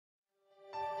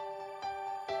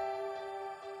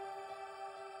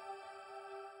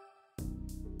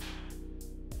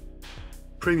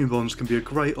Premium bonds can be a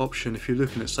great option if you're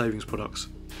looking at savings products.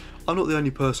 I'm not the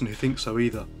only person who thinks so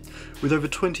either. With over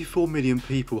 24 million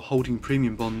people holding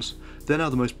premium bonds, they're now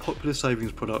the most popular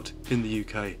savings product in the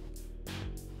UK.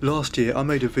 Last year I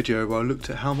made a video where I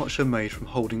looked at how much I made from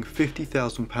holding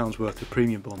 £50,000 worth of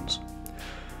premium bonds.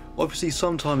 Obviously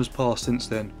some time has passed since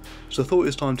then, so I thought it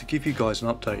was time to give you guys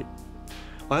an update.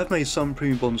 I have made some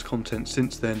premium bonds content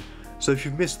since then, so if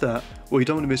you've missed that or you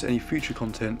don't want to miss any future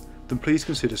content, then please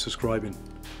consider subscribing.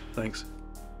 Thanks.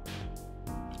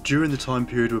 During the time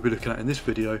period we'll be looking at in this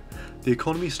video, the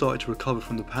economy started to recover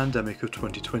from the pandemic of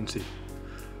 2020.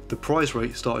 The prize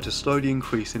rate started to slowly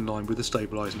increase in line with the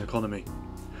stabilising economy.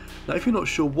 Now if you're not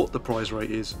sure what the prize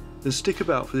rate is, then stick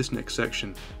about for this next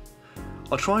section.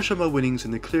 I'll try and show my winnings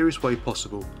in the clearest way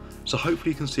possible, so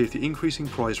hopefully you can see if the increasing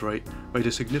prize rate made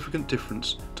a significant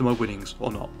difference to my winnings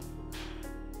or not.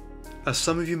 As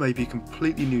some of you may be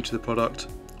completely new to the product,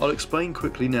 I'll explain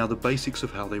quickly now the basics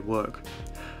of how they work.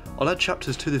 I'll add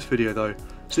chapters to this video though,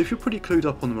 so if you're pretty clued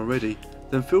up on them already,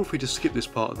 then feel free to skip this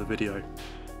part of the video.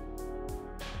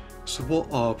 So what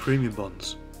are premium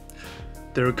bonds?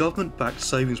 They're a government-backed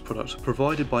savings product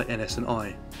provided by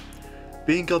ns&i.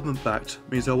 Being government-backed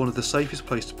means they're one of the safest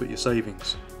places to put your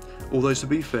savings. Although to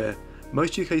be fair,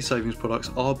 most UK savings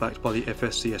products are backed by the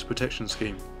FSCS protection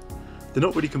scheme. They're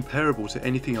not really comparable to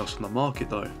anything else on the market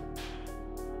though.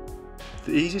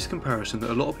 The easiest comparison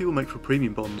that a lot of people make for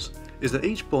premium bonds is that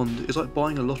each bond is like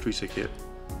buying a lottery ticket.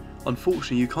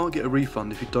 Unfortunately you can't get a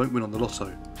refund if you don't win on the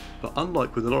lotto, but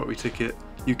unlike with a lottery ticket,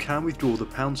 you can withdraw the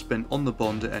pound spent on the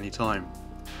bond at any time.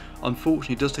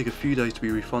 Unfortunately it does take a few days to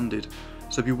be refunded,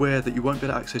 so beware that you won't be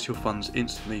able to access your funds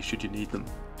instantly should you need them.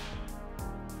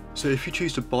 So if you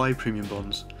choose to buy premium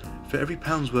bonds, for every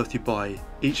pound's worth you buy,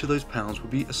 each of those pounds will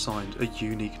be assigned a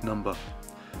unique number.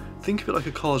 Think of it like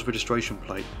a car's registration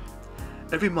plate.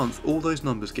 Every month all those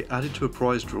numbers get added to a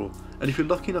prize draw, and if you're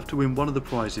lucky enough to win one of the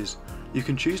prizes, you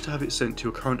can choose to have it sent to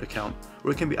your current account,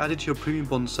 or it can be added to your premium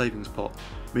bond savings pot,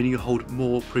 meaning you hold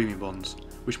more premium bonds,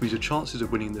 which means your chances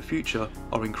of winning in the future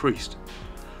are increased.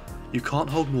 You can't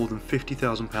hold more than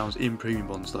 £50,000 in premium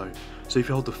bonds though, so if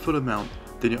you hold the full amount,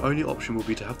 then your only option will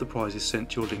be to have the prizes sent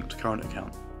to your linked current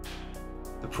account.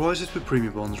 The prizes with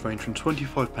premium bonds range from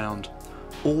 £25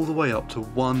 all the way up to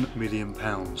 £1 million.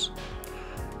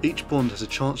 Each bond has a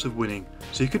chance of winning,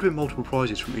 so you could win multiple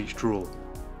prizes from each draw.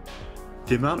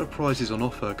 The amount of prizes on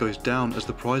offer goes down as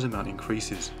the prize amount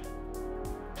increases.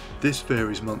 This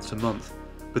varies month to month,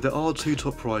 but there are two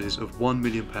top prizes of £1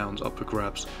 million up for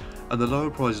grabs, and the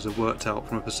lower prizes are worked out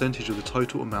from a percentage of the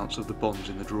total amounts of the bonds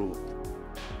in the draw.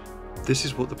 This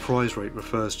is what the prize rate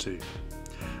refers to.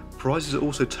 Prizes are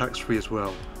also tax-free as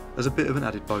well, as a bit of an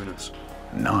added bonus.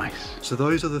 Nice. So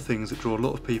those are the things that draw a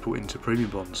lot of people into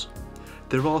premium bonds.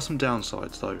 There are some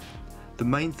downsides though. The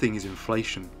main thing is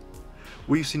inflation.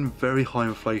 We've seen very high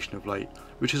inflation of late,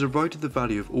 which has eroded the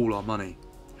value of all our money.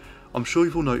 I'm sure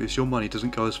you've all noticed your money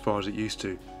doesn't go as far as it used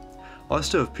to. I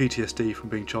still have PTSD from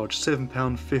being charged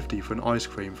 £7.50 for an ice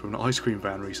cream from an ice cream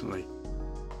van recently.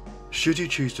 Should you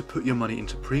choose to put your money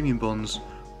into premium bonds,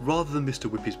 rather than Mr.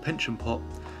 Whippy's pension pot,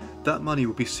 that money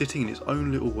will be sitting in its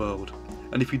own little world,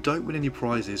 and if you don't win any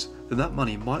prizes, then that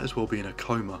money might as well be in a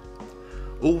coma.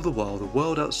 All the while the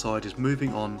world outside is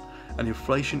moving on and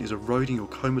inflation is eroding your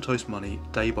comatose money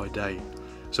day by day,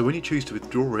 so when you choose to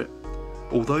withdraw it,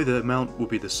 although the amount will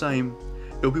be the same,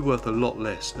 it will be worth a lot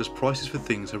less as prices for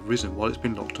things have risen while it's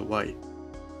been locked away.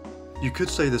 You could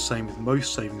say the same with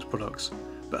most savings products,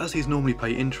 but as these normally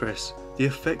pay interest, the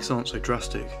effects aren't so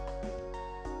drastic.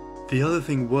 The other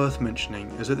thing worth mentioning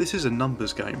is that this is a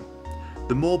numbers game.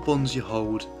 The more bonds you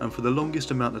hold, and for the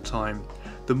longest amount of time,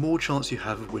 the more chance you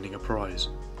have of winning a prize.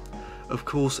 Of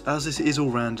course, as this is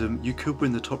all random, you could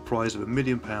win the top prize of £1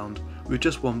 million with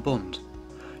just one bond.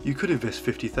 You could invest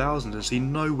 50,000 and see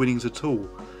no winnings at all,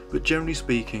 but generally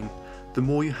speaking, the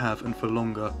more you have and for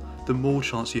longer, the more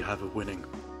chance you have of winning.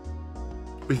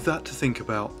 With that to think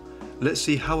about, let's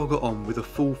see how I got on with a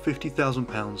full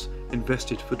 £50,000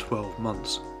 invested for 12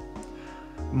 months.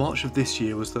 March of this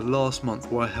year was the last month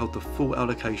where I held the full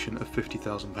allocation of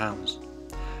 £50,000.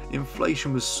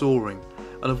 Inflation was soaring,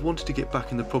 and I've wanted to get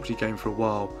back in the property game for a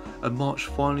while, and March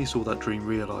finally saw that dream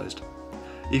realised.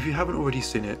 If you haven't already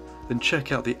seen it, then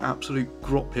check out the absolute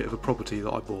grot pit of a property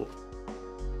that I bought.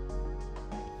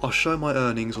 I'll show my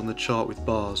earnings on the chart with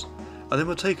bars, and then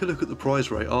we'll take a look at the prize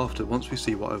rate after once we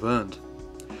see what I've earned.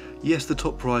 Yes, the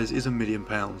top prize is £1 million,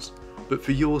 but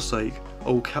for your sake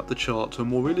I will cap the chart to a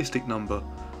more realistic number,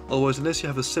 otherwise unless you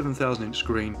have a 7,000 inch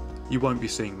screen you won't be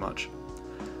seeing much.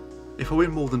 If I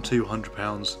win more than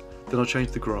 £200 then I'll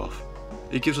change the graph.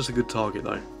 It gives us a good target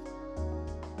though.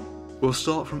 We'll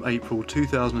start from April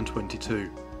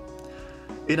 2022.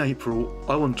 In April,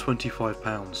 I won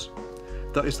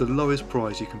 £25. That is the lowest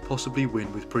prize you can possibly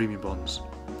win with premium bonds.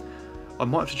 I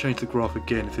might have to change the graph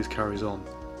again if this carries on.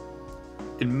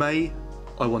 In May,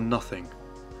 I won nothing.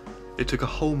 It took a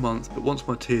whole month, but once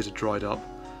my tears had dried up,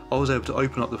 I was able to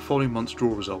open up the following month's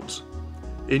draw results.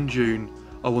 In June,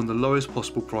 I won the lowest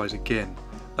possible prize again,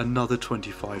 another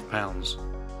 £25.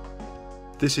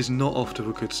 This is not off to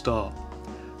a good start.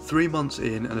 3 months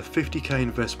in and a 50k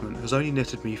investment has only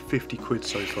netted me 50 quid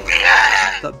so far.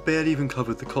 That barely even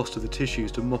covered the cost of the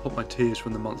tissues to mop up my tears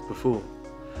from the month before.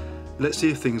 Let's see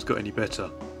if things got any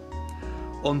better.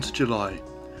 On to July,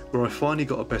 where I finally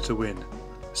got a better win,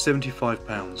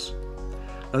 £75.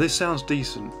 Now this sounds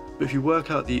decent, but if you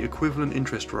work out the equivalent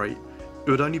interest rate,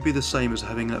 it would only be the same as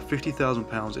having that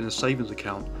 £50,000 in a savings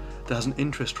account that has an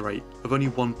interest rate of only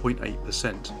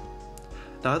 1.8%.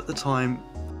 Now at the time,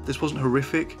 this wasn't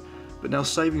horrific, but now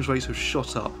savings rates have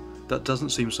shot up, that doesn't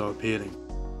seem so appealing.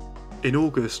 In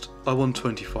August, I won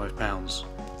 £25,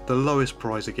 the lowest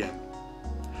prize again.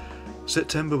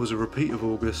 September was a repeat of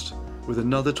August, with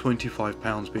another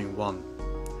 £25 being won.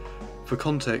 For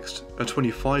context, a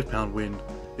 £25 win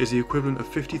is the equivalent of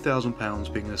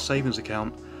 £50,000 being in a savings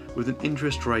account with an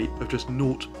interest rate of just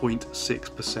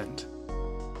 0.6%.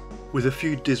 With a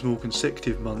few dismal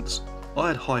consecutive months, I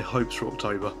had high hopes for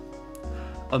October.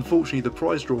 Unfortunately, the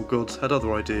prize draw gods had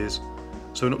other ideas,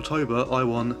 so in October I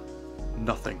won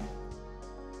nothing.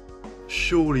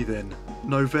 Surely then,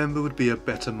 November would be a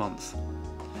better month.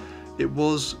 It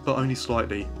was, but only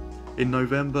slightly. In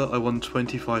November I won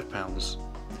 £25.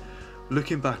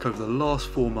 Looking back over the last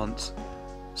 4 months,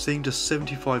 seeing just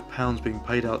 £75 being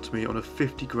paid out to me on a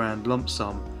 50 grand lump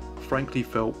sum frankly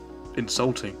felt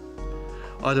insulting.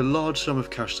 I had a large sum of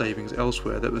cash savings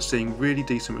elsewhere that was seeing really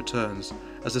decent returns,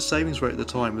 as the savings rate at the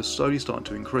time was slowly starting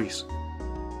to increase.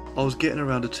 I was getting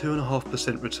around a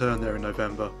 2.5% return there in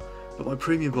November, but my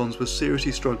premium bonds were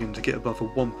seriously struggling to get above a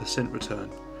 1%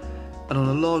 return. And on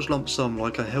a large lump sum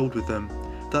like I held with them,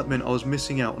 that meant I was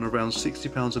missing out on around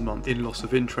 £60 a month in loss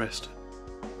of interest.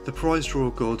 The prize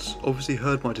draw gods obviously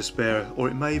heard my despair, or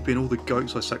it may have been all the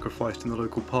goats I sacrificed in the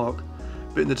local park,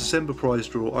 but in the December prize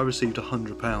draw I received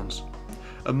 £100.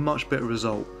 A much better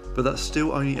result, but that's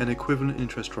still only an equivalent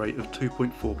interest rate of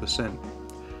 2.4%.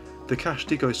 The cash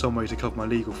did go some way to cover my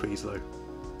legal fees though.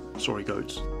 Sorry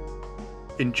goats.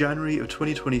 In January of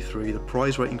 2023 the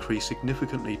prize rate increased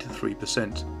significantly to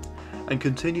 3%, and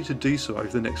continued to do so over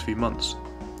the next few months.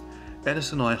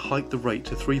 ns&i hiked the rate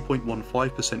to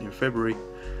 3.15% in February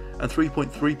and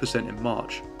 3.3% in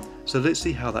March, so let's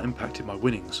see how that impacted my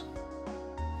winnings.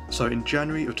 So in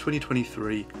January of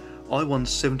 2023 I won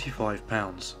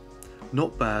 £75.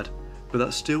 Not bad, but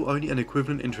that's still only an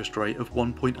equivalent interest rate of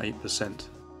 1.8%.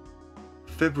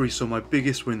 February saw my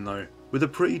biggest win though, with a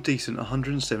pretty decent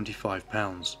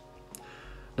 £175.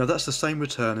 Now that's the same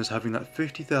return as having that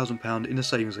 £50,000 in a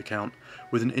savings account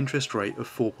with an interest rate of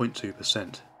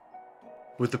 4.2%.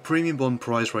 With the premium bond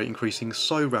prize rate increasing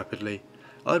so rapidly,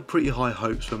 I had pretty high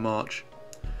hopes for March.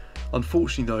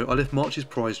 Unfortunately though, I left March's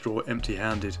prize draw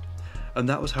empty-handed, and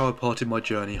that was how I parted my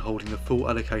journey holding the full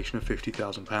allocation of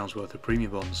 £50,000 worth of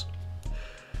premium bonds.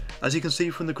 As you can see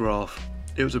from the graph,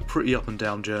 it was a pretty up and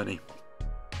down journey.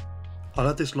 I'll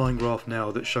add this line graph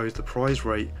now that shows the prize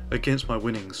rate against my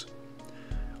winnings.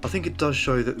 I think it does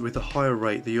show that with a higher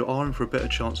rate that you are in for a better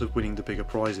chance of winning the bigger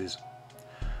prizes.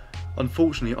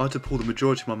 Unfortunately, I had to pull the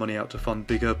majority of my money out to fund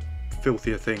bigger,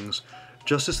 filthier things,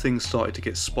 just as things started to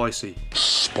get spicy.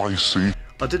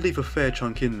 I did leave a fair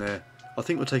chunk in there. I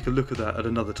think we'll take a look at that at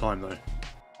another time though.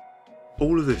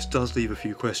 All of this does leave a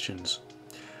few questions.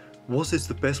 Was this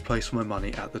the best place for my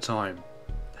money at the time?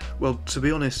 Well, to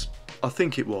be honest, I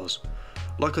think it was.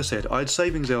 Like I said, I had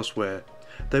savings elsewhere.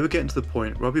 They were getting to the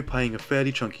point where I'd be paying a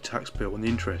fairly chunky tax bill on the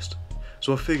interest,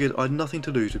 so I figured I had nothing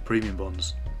to lose with premium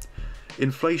bonds.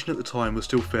 Inflation at the time was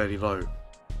still fairly low.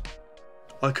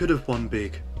 I could have won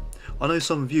big. I know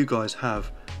some of you guys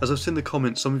have, as I've seen the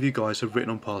comments some of you guys have written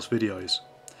on past videos.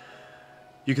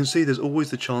 You can see there's always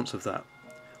the chance of that.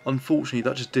 Unfortunately,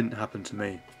 that just didn't happen to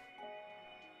me.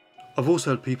 I've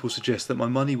also had people suggest that my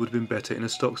money would have been better in a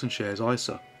stocks and shares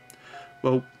ISA.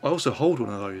 Well, I also hold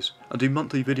one of those and do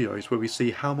monthly videos where we see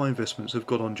how my investments have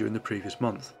got on during the previous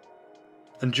month.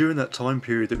 And during that time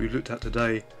period that we've looked at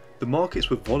today, the markets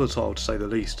were volatile to say the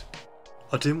least.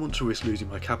 I didn't want to risk losing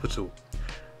my capital.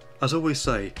 As I always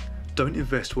say, don't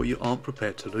invest what you aren't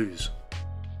prepared to lose.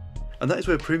 And that is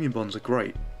where premium bonds are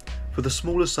great. For the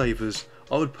smaller savers,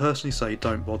 I would personally say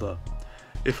don't bother.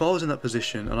 If I was in that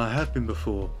position, and I have been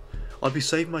before, I'd be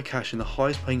saving my cash in the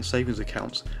highest paying savings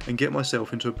accounts and get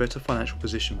myself into a better financial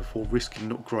position before risking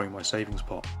not growing my savings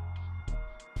pot.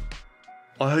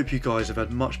 I hope you guys have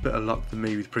had much better luck than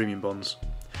me with premium bonds.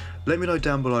 Let me know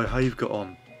down below how you've got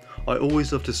on. I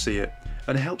always love to see it,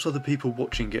 and it helps other people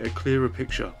watching get a clearer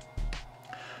picture.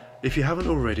 If you haven't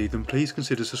already, then please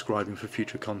consider subscribing for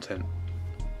future content.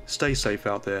 Stay safe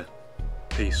out there.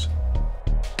 Peace.